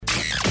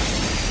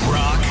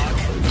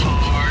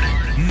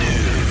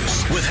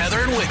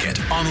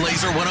on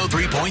Laser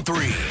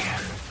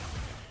 103.3.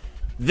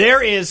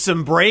 There is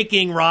some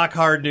breaking rock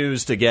hard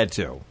news to get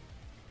to.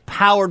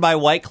 Powered by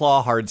White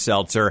Claw Hard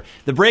Seltzer.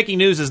 The breaking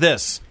news is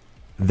this.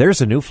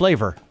 There's a new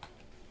flavor.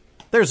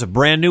 There's a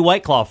brand new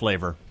White Claw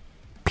flavor.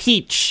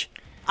 Peach.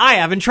 I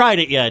haven't tried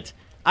it yet.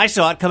 I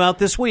saw it come out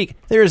this week.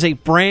 There is a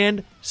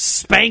brand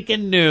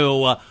spanking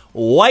new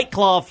White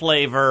Claw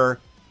flavor.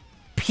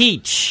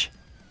 Peach.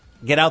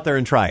 Get out there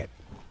and try it.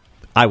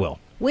 I will.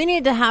 We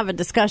need to have a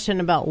discussion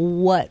about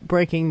what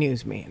breaking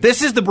news means.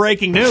 This is the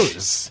breaking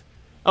news.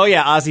 Oh,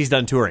 yeah, Ozzy's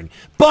done touring.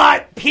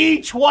 But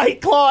Peach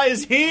White Claw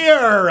is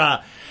here.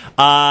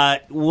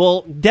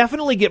 We'll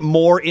definitely get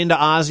more into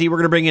Ozzy. We're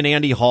going to bring in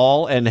Andy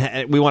Hall,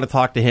 and we want to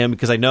talk to him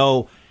because I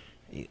know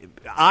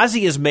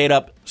Ozzy has made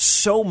up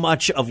so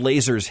much of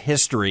Laser's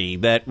history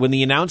that when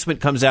the announcement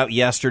comes out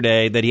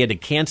yesterday that he had to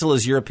cancel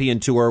his European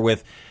tour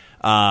with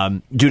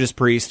Judas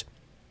Priest,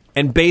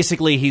 and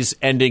basically he's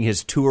ending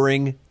his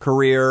touring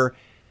career,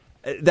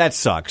 that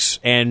sucks,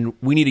 and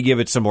we need to give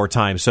it some more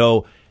time.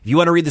 So if you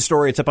want to read the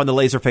story, it's up on the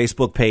Laser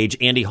Facebook page.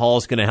 Andy Hall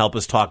is going to help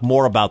us talk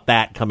more about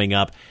that coming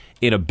up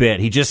in a bit.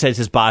 He just says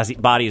his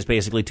body is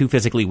basically too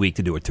physically weak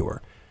to do a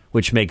tour,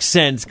 which makes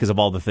sense because of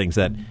all the things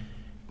that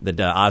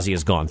Ozzy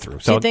has gone through.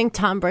 So, do you think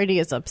Tom Brady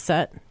is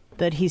upset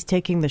that he's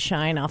taking the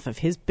shine off of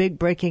his big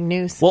breaking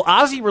news? Well,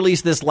 Ozzy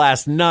released this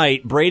last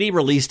night. Brady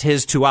released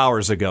his 2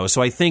 hours ago.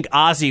 So I think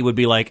Ozzy would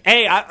be like,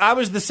 hey, I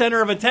was the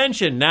center of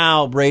attention.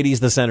 Now Brady's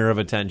the center of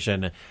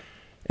attention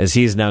as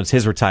he's announced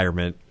his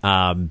retirement.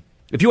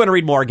 If you want to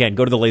read more, again,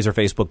 go to the Laser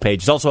Facebook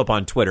page. It's also up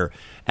on Twitter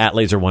at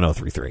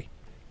Laser1033.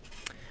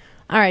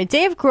 All right,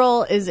 Dave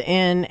Grohl is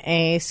in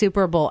a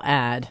Super Bowl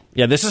ad.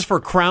 Yeah, this is for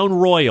Crown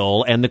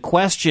Royal, and the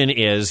question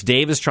is,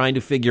 Dave is trying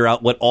to figure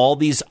out what all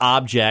these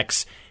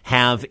objects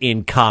have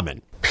in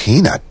common.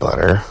 Peanut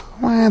butter?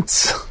 What?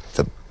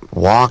 The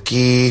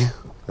walkie?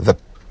 The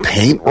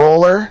paint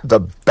roller?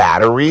 The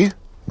battery?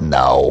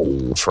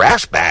 No.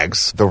 Trash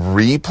bags? The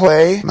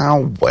replay?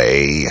 No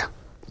way.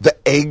 The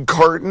egg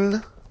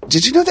carton?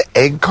 Did you know the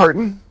egg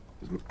carton?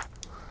 It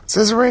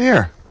says it right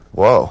here.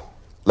 Whoa.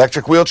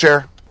 Electric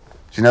wheelchair.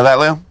 Did you know that,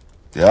 Leo?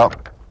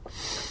 Yep.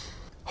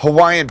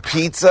 Hawaiian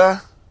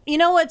pizza. You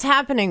know what's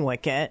happening,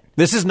 Wicket?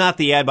 This is not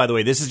the ad, by the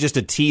way. This is just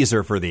a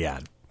teaser for the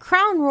ad.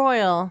 Crown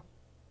Royal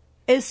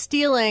is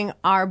stealing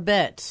our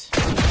bit.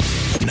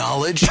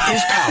 Knowledge is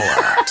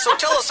power. So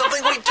tell us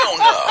something we don't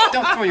know.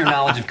 Don't throw your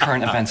knowledge of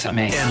current events at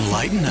me.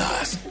 Enlighten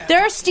us.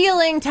 They're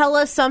stealing Tell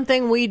Us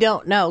Something We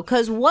Don't Know.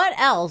 Because what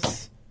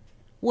else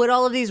would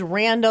all of these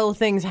rando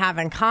things have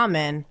in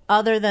common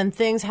other than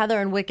things Heather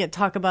and Wicket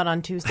talk about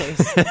on Tuesdays?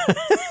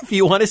 If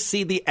you want to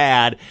see the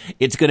ad,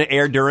 it's going to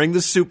air during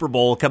the Super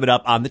Bowl coming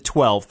up on the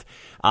 12th.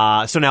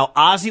 So now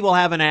Ozzy will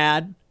have an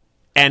ad,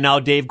 and now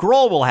Dave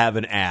Grohl will have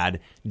an ad.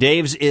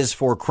 Dave's is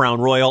for Crown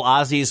Royal.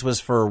 Ozzy's was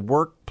for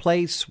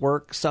workplace,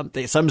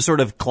 something, some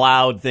sort of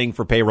cloud thing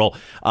for payroll.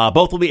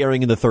 Both will be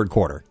airing in the third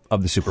quarter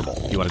of the Super Bowl.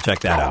 If you want to check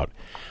that out.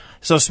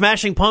 So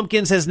Smashing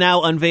Pumpkins has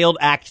now unveiled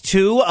Act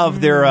 2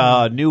 of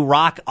their new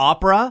rock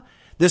opera.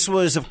 This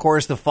was, of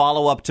course, the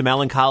follow-up to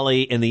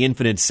Melancholy and the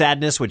Infinite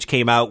Sadness, which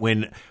came out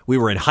when we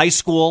were in high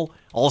school.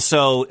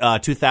 Also,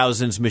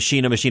 2000's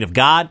Machine of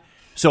God.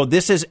 So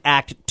this is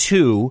Act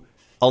 2.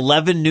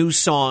 11 new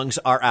songs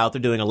are out.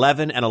 They're doing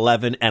 11 and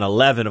 11 and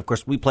 11. Of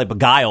course, we play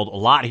Beguiled a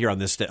lot here on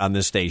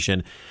this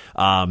station.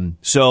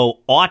 So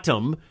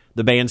Autumn,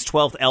 the band's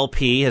 12th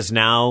LP, has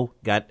now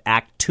got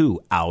Act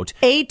 2 out.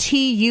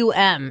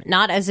 ATUM,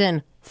 not as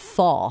in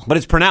fall. But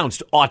it's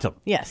pronounced Autumn.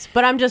 Yes,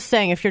 but I'm just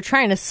saying, if you're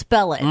trying to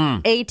spell it,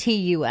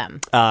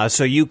 ATUM.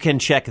 So you can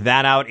check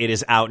that out. It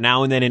is out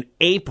now. And then in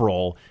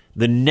April,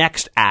 the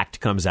next act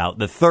comes out,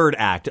 the third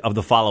act of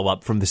the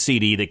follow-up from the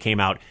CD that came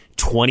out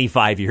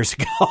 25 years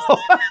ago.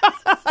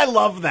 I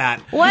love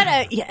that.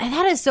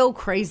 That is so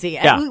crazy.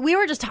 Yeah. And we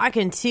were just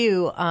talking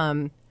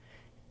to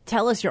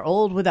Tell Us You're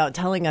Old Without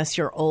Telling Us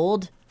You're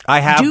Old. I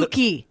have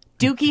Dookie.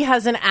 Dookie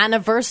has an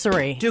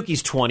anniversary.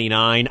 Dookie's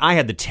 29. I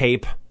had the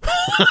tape.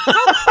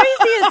 How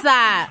crazy is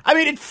that? I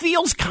mean, it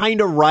feels kind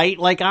of right.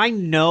 Like, I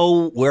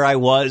know where I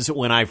was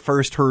when I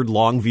first heard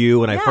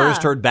Longview, when I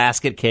first heard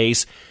Basket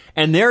Case.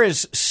 And there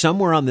is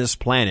somewhere on this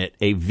planet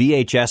a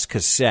VHS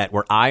cassette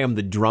where I am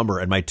the drummer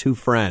and my two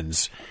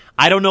friends.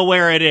 I don't know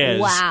where it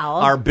is. Wow.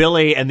 Are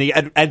Billy and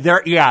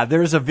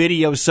there's a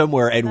video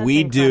somewhere, and That's we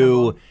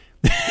incredible.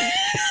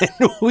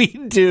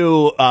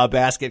 do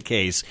Basket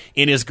Case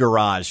in his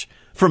garage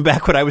from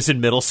back when I was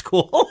in middle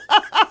school.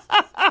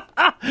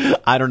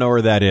 I don't know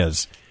where that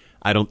is.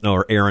 I don't know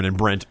where Aaron and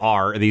Brent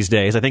are these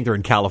days. I think they're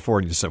in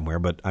California somewhere,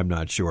 but I'm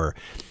not sure.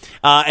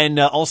 And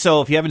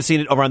also, if you haven't seen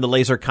it over on the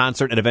Laser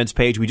concert and events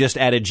page, we just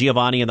added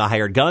Giovanni and the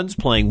Hired Guns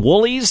playing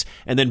Woolies,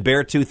 and then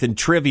Beartooth and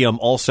Trivium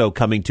also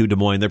coming to Des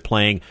Moines. They're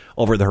playing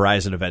over at the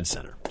Horizon Event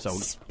Center. So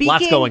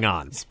lots going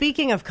on.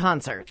 Speaking of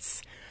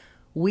concerts,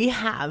 we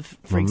have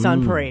Freaks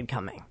on Parade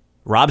coming.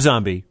 Rob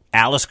Zombie,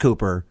 Alice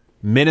Cooper,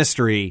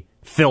 Ministry,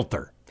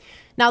 Filter.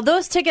 Now,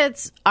 those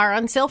tickets are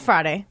on sale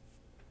Friday,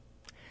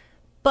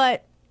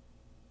 but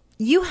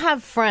you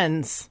have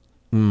friends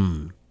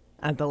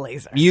at the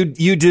Laser. You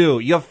do.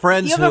 You have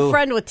friends You have a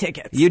friend with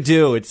tickets. You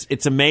do.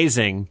 It's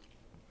amazing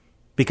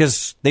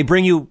because they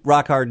bring you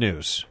rock hard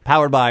news.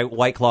 Powered by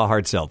White Claw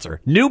Hard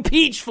Seltzer. New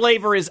peach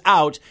flavor is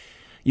out.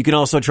 You can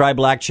also try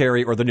black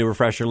cherry or the new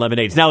refresher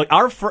lemonades. Now,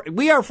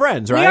 we are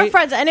friends, right? We are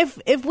friends, and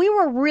if we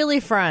were really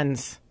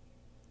friends,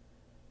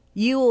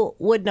 you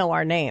would know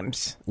our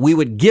names. We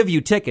would give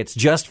you tickets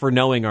just for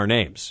knowing our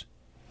names.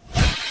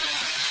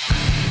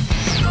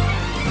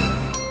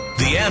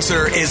 The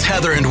answer is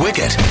Heather and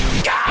Wicket.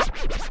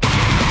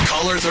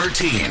 Caller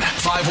 13,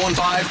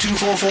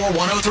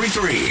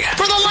 515-244-1033.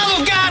 For the love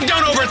of God,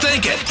 don't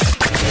overthink it.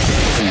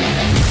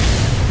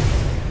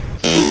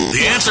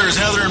 The answer is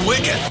Heather and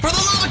Wicket. For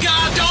the love of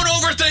God, don't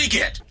overthink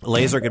it.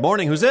 Laser, good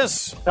morning. Who's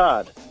this?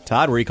 Todd.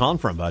 Todd, where are you calling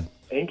from, bud?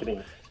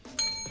 Ankeny.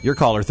 You're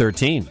caller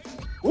 13.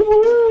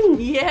 Woo!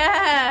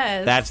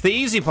 Yes. That's the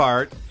easy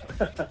part.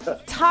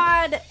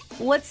 Todd,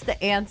 what's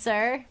the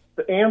answer?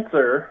 The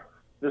answer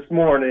this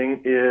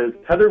morning is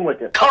Heather and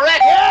Wicket.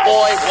 Correct,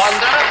 boy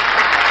wonder.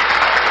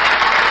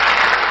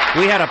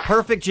 We had a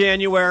perfect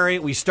January.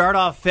 We start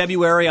off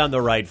February on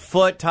the right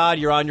foot. Todd,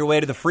 you're on your way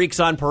to the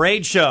Freaks on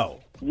Parade show.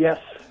 Yes.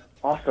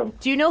 Awesome.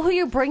 Do you know who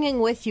you're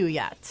bringing with you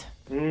yet?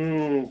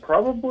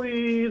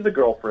 Probably the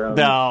girlfriend.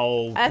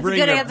 No. That's a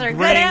good answer. Ring the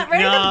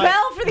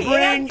bell for the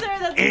answer.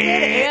 That's a good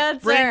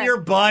answer. Bring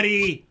your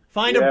buddy.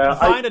 Find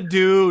Yeah, a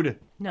dude.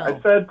 No. I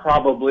said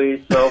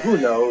probably, so who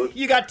knows?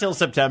 You got till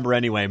September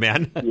anyway,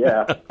 man.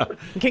 Yeah.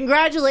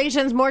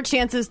 Congratulations. More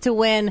chances to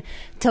win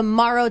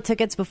tomorrow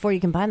tickets before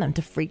you can buy them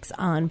to Freaks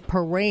on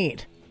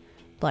Parade.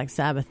 Black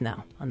Sabbath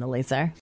now on the Laser.